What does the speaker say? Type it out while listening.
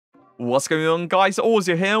What's going on, guys?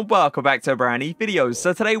 Auzio here and welcome back to a brand new video.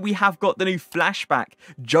 So today we have got the new Flashback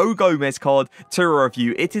Joe Gomez card to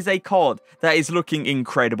review. It is a card that is looking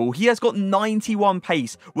incredible. He has got 91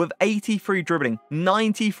 pace with 83 dribbling,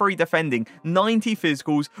 93 defending, 90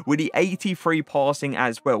 physicals with the 83 passing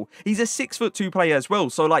as well. He's a 6'2" player as well,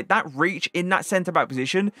 so like that reach in that centre back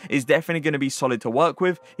position is definitely going to be solid to work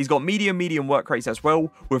with. He's got medium work rates as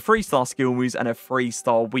well with 3-star skill moves and a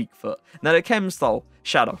 3-star weak foot. Now the chem style,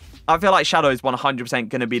 Shadow. I feel like Shadow is 100%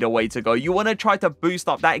 going to be the way to go. You want to try to boost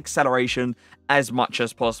up that acceleration as much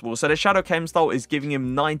as possible. So the Shadow chem style is giving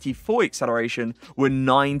him 94 acceleration with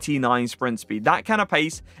 99 sprint speed. That kind of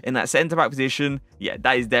pace in that centre back position, yeah,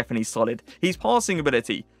 that is definitely solid. His passing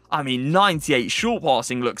ability, I mean, 98 short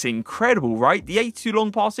passing looks incredible, right? The 82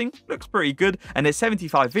 long passing looks pretty good, and the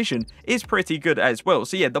 75 vision is pretty good as well.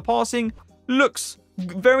 So yeah, the passing looks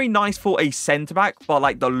very nice for a centre back, but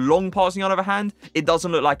like the long passing on the other hand, it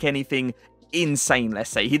doesn't look like anything insane, let's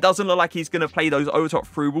say. He doesn't look like he's going to play those over top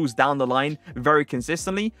through balls down the line very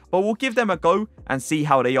consistently, but we'll give them a go and see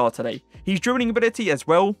how they are today. His dribbling ability as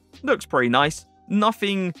well looks pretty nice.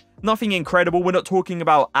 Nothing incredible. We're not talking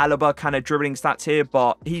about Alaba kind of dribbling stats here,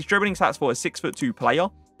 but his dribbling stats for a 6'2" player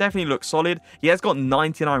definitely looks solid. He has got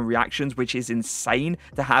 99 reactions, which is insane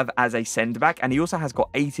to have as a centre back, and he also has got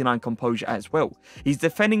 89 composure as well. His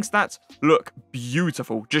defending stats look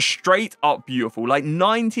beautiful, just straight up beautiful. Like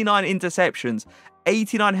 99 interceptions,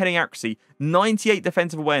 89 heading accuracy, 98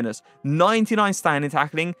 defensive awareness, 99 standing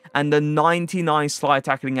tackling, and the 99 slide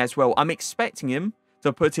tackling as well. I'm expecting him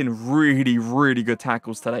to put in really good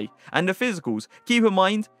tackles today. And the physicals, keep in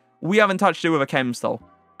mind, we haven't touched it with a chem style.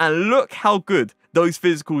 And look how good those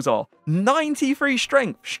physicals are. 93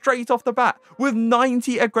 strength straight off the bat, with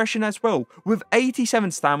 90 aggression as well, with 87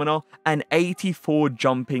 stamina and 84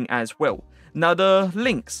 jumping as well. Now the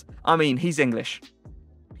links, I mean, he's English.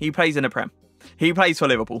 He plays in the Prem. He plays for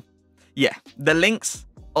Liverpool. Yeah, the links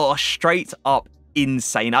are straight up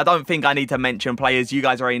insane. I don't think I need to mention players. You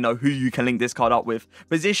guys already know who you can link this card up with.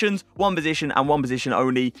 Positions, one position and one position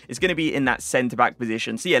only. It's going to be in that centre back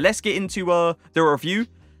position. So yeah, let's get into the review.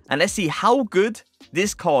 And let's see how good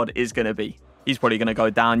this card is going to be. He's probably going to go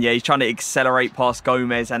down. Yeah, he's trying to accelerate past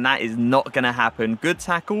Gomez, and that is not going to happen. Good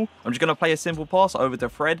tackle. I'm just going to play a simple pass over to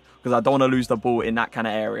Fred because I don't want to lose the ball in that kind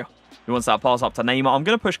of area. He wants that pass up to Neymar. I'm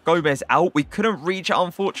going to push Gomez out. We couldn't reach it,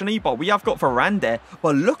 unfortunately, but we have got Varane there.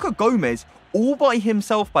 But look at Gomez all by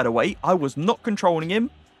himself, by the way. I was not controlling him,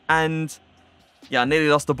 and yeah, I nearly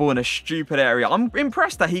lost the ball in a stupid area. I'm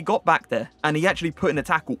impressed that he got back there, and he actually put in a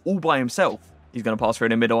tackle all by himself. He's going to pass through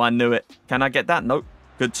in the middle. I knew it. Can I get that? Nope.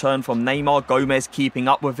 Good turn from Neymar. Gomez keeping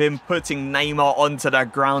up with him, putting Neymar onto the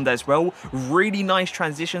ground as well. Really nice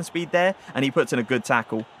transition speed there, and he puts in a good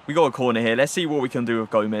tackle. We got a corner here. Let's see what we can do with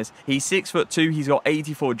Gomez. He's 6'2". He's got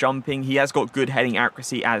 84 jumping. He has got good heading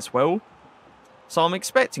accuracy as well. So I'm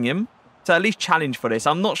expecting him to at least challenge for this.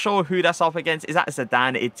 I'm not sure who that's up against. Is that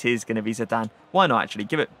Zidane? It is going to be Zidane. Why not actually?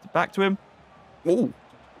 Give it back to him. Oh,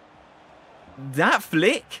 that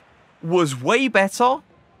flick was way better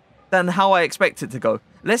than how I expected to go.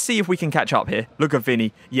 Let's see if we can catch up here. Look at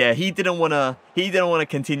Vinny. Yeah, he didn't want to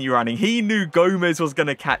continue running. He knew Gomez was going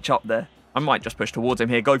to catch up there. I might just push towards him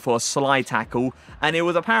here, go for a slide tackle, and it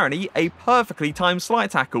was apparently a perfectly timed slide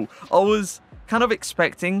tackle. I was kind of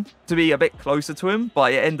expecting to be a bit closer to him,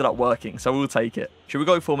 but it ended up working, so we'll take it. Should we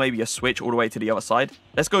go for maybe a switch all the way to the other side?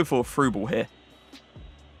 Let's go for a through ball here.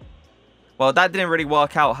 Well, that didn't really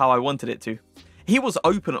work out how I wanted it to. He was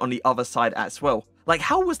open on the other side as well. Like,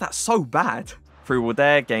 how was that so bad? Through ball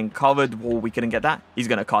there, getting covered. Well, we couldn't get that. He's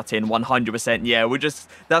going to cut in 100%. Yeah,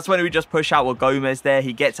 that's when we just push out with Gomez there.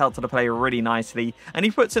 He gets out to the player really nicely, and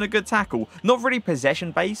he puts in a good tackle. Not really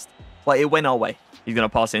possession-based, but it went our way. He's going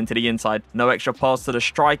to pass it into the inside. No extra pass to the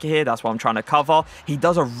striker here. That's what I'm trying to cover. He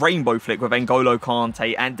does a rainbow flick with N'Golo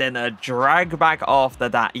Kante, and then a drag back after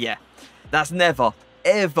that. Yeah, that's never,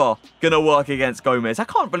 ever going to work against Gomez. I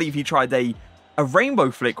can't believe he tried a rainbow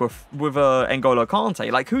flick with N'Golo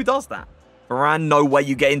Kante. Like, who does that? Varane, no way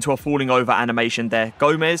you get into a falling over animation there.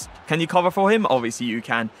 Gomez, can you cover for him? Obviously you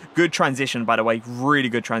can. Good transition, by the way. Really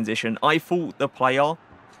good transition. I thought the player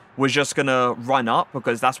was just going to run up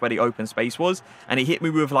because that's where the open space was. And he hit me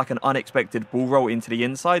with like an unexpected ball roll into the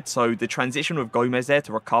inside. So the transition with Gomez there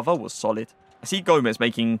to recover was solid. I see Gomez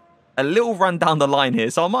making a little run down the line here,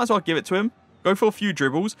 so I might as well give it to him. Go for a few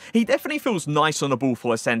dribbles. He definitely feels nice on the ball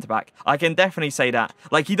for a centre-back. I can definitely say that.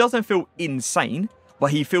 Like, he doesn't feel insane,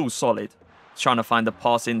 but he feels solid. He's trying to find the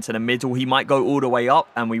pass into the middle. He might go all the way up,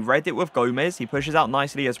 and we read it with Gomez. He pushes out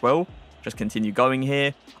nicely as well. Just continue going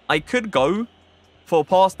here. I could go for a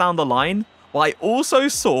pass down the line, but I also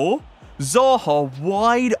saw Zaha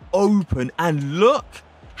wide open, and look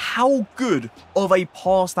how good of a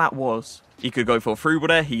pass that was. He could go for a through ball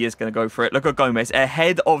there. He is going to go for it. Look at Gomez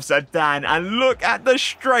ahead of Zidane, and look at the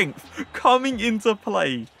strength coming into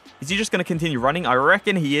play. Is he just going to continue running? I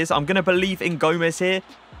reckon he is. I'm going to believe in Gomez here.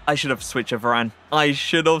 I should have switched to Varane. I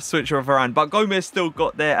should have switched to Varane, but Gomez still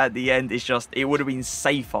got there at the end. It's just, it would have been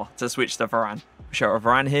safer to switch to Varane. Shout out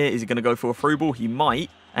Varane here. Is he going to go for a through ball? He might,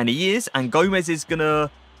 and he is, and Gomez is going to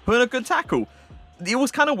put in a good tackle. It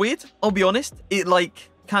was kind of weird, I'll be honest. It like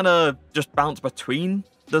kind of just bounced between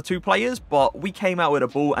the two players, but we came out with a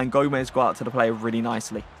ball and Gomez got out to the player really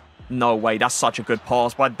nicely. No way, that's such a good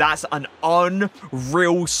pass, but that's an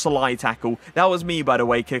unreal slide tackle. That was me, by the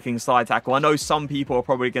way, kicking slide tackle. I know some people are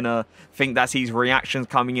probably going to think that's his reactions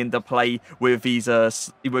coming into play with his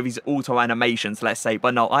auto animations, let's say.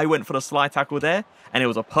 But no, I went for the slide tackle there, and it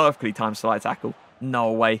was a perfectly timed slide tackle.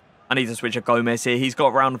 No way. I need to switch to Gomez here. He's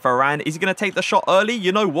got around Varane. Is he going to take the shot early?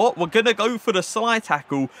 You know what? We're going to go for the slide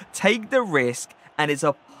tackle, take the risk, and it's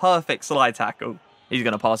a perfect slide tackle. He's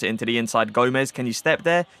going to pass it into the inside. Gomez, can you step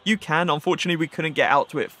there? You can. Unfortunately, we couldn't get out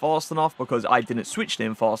to it fast enough because I didn't switch to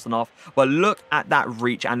him fast enough. But look at that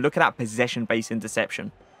reach and look at that possession-based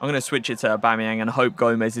interception. I'm going to switch it to Aubameyang and hope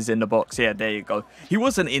Gomez is in the box. Yeah, there you go. He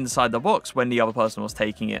wasn't inside the box when the other person was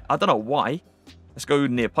taking it. I don't know why. Let's go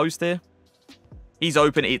near post here. He's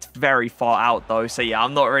open. It's very far out, though. So, yeah,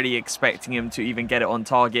 I'm not really expecting him to even get it on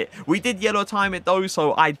target. We did yellow time it, though,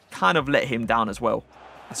 so I kind of let him down as well.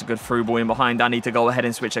 That's a good through ball in behind. I need to go ahead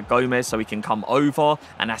and switch to Gomez so he can come over.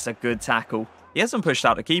 And that's a good tackle. He hasn't pushed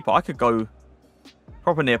out the keeper. I could go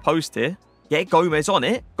proper near post here. Get Gomez on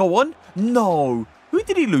it. Go on. No. Who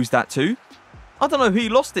did he lose that to? I don't know who he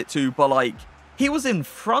lost it to, but, like, he was in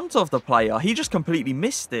front of the player. He just completely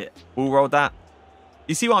missed it. Ball rolled that.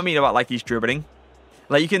 You see what I mean about, like, he's dribbling?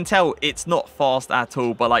 Like, you can tell it's not fast at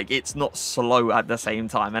all, but, like, it's not slow at the same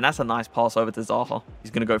time. And that's a nice pass over to Zaha.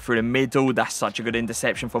 He's going to go through the middle. That's such a good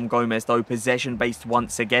interception from Gomez, though. Possession-based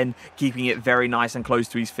once again, keeping it very nice and close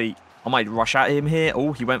to his feet. I might rush at him here.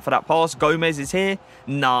 Oh, he went for that pass. Gomez is here.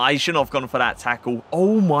 Nah, I shouldn't have gone for that tackle.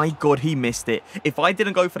 Oh, my God, he missed it. If I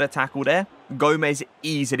didn't go for the tackle there, Gomez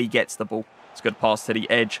easily gets the ball. It's a good pass to the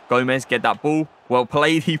edge. Gomez, get that ball. Well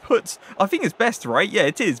played. He puts, I think it's best, right? Yeah,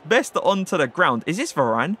 it is. Best onto the ground. Is this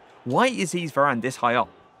Varane? Why is he Varane this high up?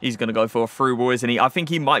 He's going to go for a through ball, isn't he? I think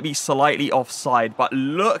he might be slightly offside, but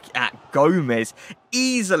look at Gomez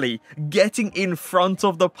easily getting in front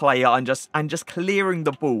of the player and just clearing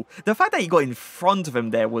the ball. The fact that he got in front of him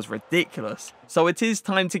there was ridiculous. So it is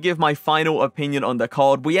time to give my final opinion on the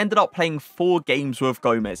card. We ended up playing 4 games with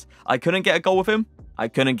Gomez. I couldn't get a goal with him. I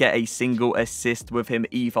couldn't get a single assist with him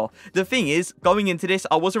either. The thing is, going into this,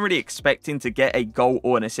 I wasn't really expecting to get a goal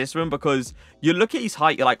or an assist with him because you look at his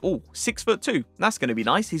height, you're like, oh, 6'2". That's going to be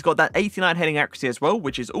nice. He's got that 89 heading accuracy as well,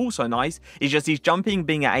 which is also nice. It's just he's jumping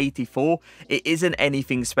being at 84. It isn't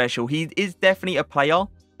anything special. He is definitely a player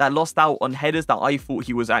that lost out on headers that I thought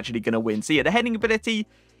he was actually going to win. So yeah, the heading ability,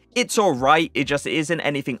 it's all right. It just isn't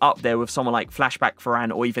anything up there with someone like Flashback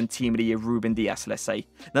Varane or even Team of the Year Ruben Diaz, let's say.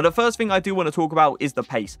 Now, the first thing I do want to talk about is the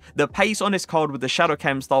pace. The pace on this card with the Shadow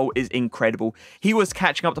Cam style is incredible. He was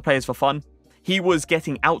catching up to players for fun. He was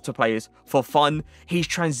getting out to players for fun. His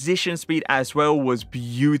transition speed as well was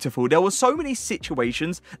beautiful. There were so many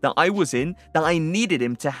situations that I was in that I needed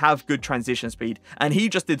him to have good transition speed. And he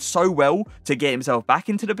just did so well to get himself back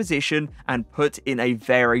into the position and put in a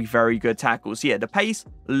very, very good tackle. So yeah, the pace,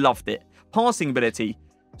 loved it. Passing ability.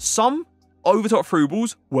 Some over-top through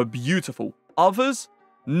balls were beautiful. Others,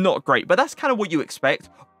 not great. But that's kind of what you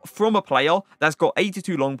expect from a player that's got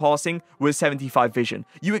 82 long passing with 75 vision.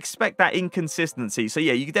 You expect that inconsistency. So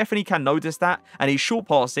yeah, you definitely can notice that. And his short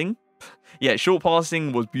passing, yeah, short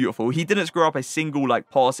passing was beautiful. He didn't screw up a single like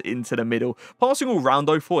pass into the middle. Passing all round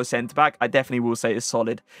though for a centre back, I definitely will say is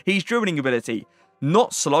solid. His dribbling ability,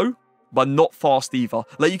 not slow, but not fast either.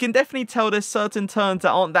 Like, you can definitely tell there's certain turns that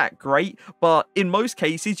aren't that great, but in most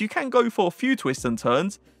cases, you can go for a few twists and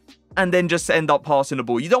turns and then just end up passing the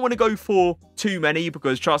ball. You don't want to go for too many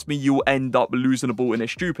because, trust me, you'll end up losing the ball in a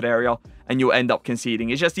stupid area and you'll end up conceding.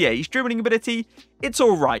 It's just, yeah, his dribbling ability, it's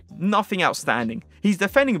all right. Nothing outstanding. His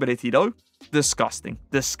defending ability, though, disgusting.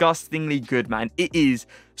 Disgustingly good, man. It is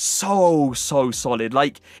so solid.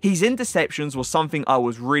 Like, his interceptions was something I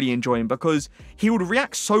was really enjoying because he would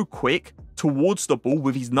react so quick towards the ball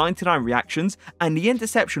with his 99 reactions, and the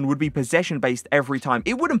interception would be possession based every time.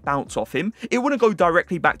 It wouldn't bounce off him. It wouldn't go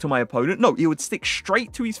directly back to my opponent. No, it would stick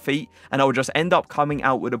straight to his feet and I would just end up coming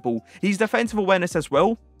out with a ball. His defensive awareness as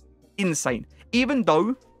well, insane. Even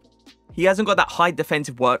though He hasn't got that high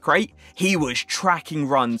defensive work rate. He was tracking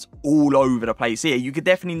runs all over the place. So yeah, you could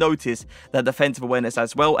definitely notice that defensive awareness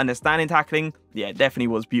as well. And the standing tackling, yeah, definitely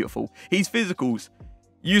was beautiful. His physicals,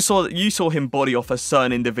 you saw him body off a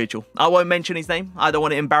certain individual. I won't mention his name. I don't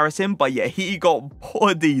want to embarrass him. But yeah, he got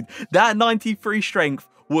bodied. That 93 strength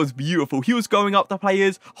was beautiful. He was going up to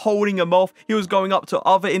players, holding them off. He was going up to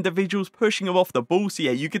other individuals, pushing them off the ball. So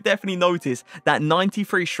yeah, you could definitely notice that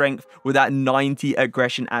 93 strength with that 90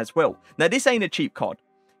 aggression as well. Now, this ain't a cheap card.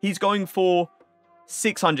 He's going for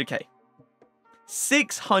 600k.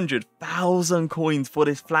 600,000 coins for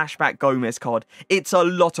this Flashback Gomez card. It's a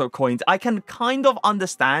lot of coins. I can kind of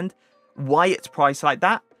understand why it's priced like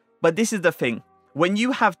that. But this is the thing. When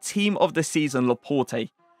you have Team of the Season Laporte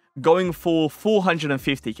going for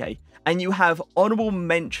 450k, and you have honorable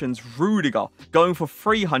mentions Rudiger going for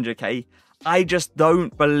 300k, I just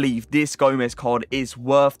don't believe this Gomez card is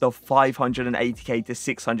worth the 580k to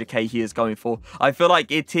 600k he is going for. I feel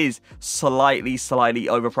like it is slightly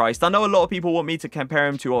overpriced. I know a lot of people want me to compare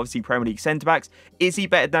him to obviously Premier League centre-backs. Is he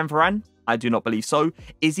better than Varane? I do not believe so.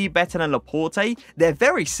 Is he better than Laporte? They're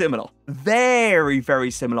very similar.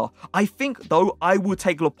 Very similar. I think, though, I will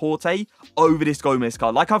take Laporte over this Gomez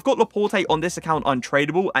card. Like, I've got Laporte on this account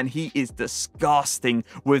untradeable, and he is disgusting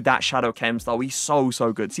with that Shadow Chem style. He's so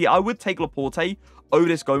good. See, I would take Laporte over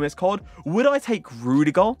this Gomez card. Would I take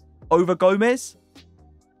Rudiger over Gomez?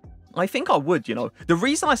 I think I would, you know. The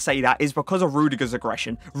reason I say that is because of Rudiger's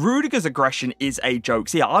aggression. Rudiger's aggression is a joke.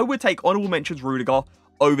 So, yeah, I would take honorable mentions Rudiger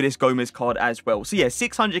over this Gomez card as well. So yeah,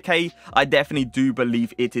 600k, I definitely do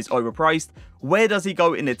believe it is overpriced. Where does he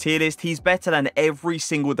go in the tier list? He's better than every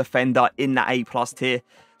single defender in the A+ tier.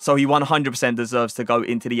 So he 100% deserves to go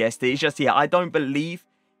into the S tier. It's just, yeah, I don't believe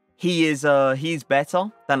he's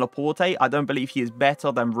better than Laporte. I don't believe he is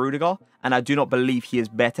better than Rudiger. And I do not believe he is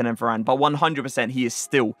better than Varane. But 100% he is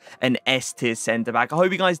still an S tier centre back. I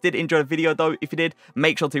hope you guys did enjoy the video though. If you did,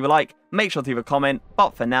 make sure to leave a like, make sure to leave a comment.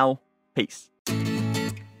 But for now, peace.